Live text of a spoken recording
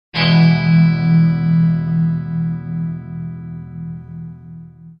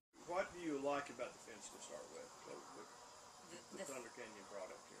fence to start with. So the Thunder Canyon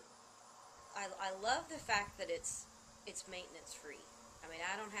product here. I love the fact that it's maintenance free. I mean,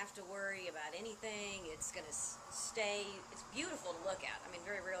 I don't have to worry about anything. It's going to stay. It's beautiful to look at. I mean,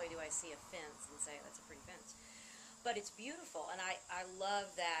 very rarely do I see a fence and say, that's a pretty fence. But it's beautiful, and I love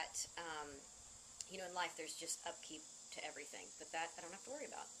that, you know, in life there's just upkeep to everything. But that I don't have to worry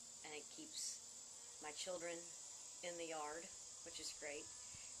about. And it keeps my children in the yard, which is great.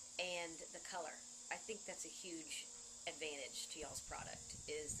 And the color. I think that's a huge advantage to y'all's product,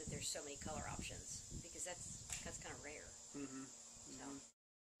 is that there's so many color options, because that's kind of rare. Mm-hmm. So.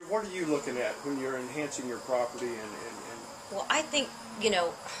 What are you looking at when you're enhancing your property and Well, I think, you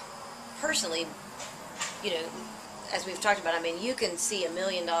know, personally, you know, as we've talked about, I mean, you can see $1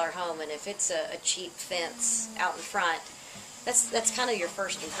 million home, and if it's a cheap fence out in front, that's kind of your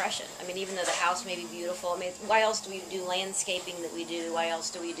first impression. I mean, even though the house may be beautiful, I mean, why else do we do landscaping that we do? Why else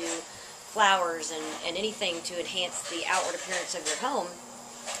do we do flowers and anything to enhance the outward appearance of your home?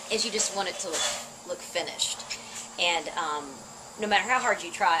 Is you just want it to look finished. And no matter how hard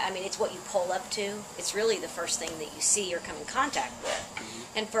you try, I mean, it's what you pull up to. It's really the first thing that you see or come in contact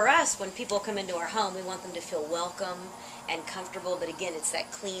with. And for us, when people come into our home, we want them to feel welcome and comfortable. But again, it's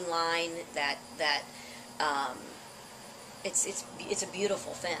that clean line, it's a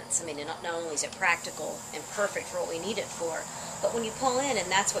beautiful fence. I mean, not only is it practical and perfect for what we need it for, but when you pull in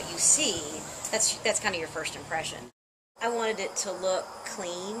and that's what you see, that's kind of your first impression. I wanted it to look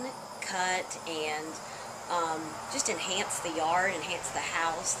clean, cut, and just enhance the yard, enhance the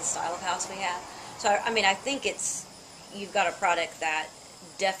house, the style of house we have. So, I mean, I think you've got a product that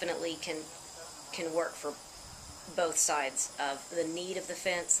definitely can work for both sides of the need of the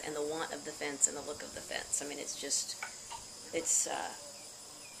fence and the want of the fence and the look of the fence. I mean, it's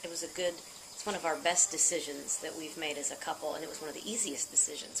one of our best decisions that we've made as a couple, and it was one of the easiest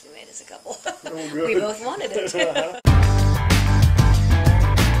decisions we made as a couple. Oh, good. We both wanted it.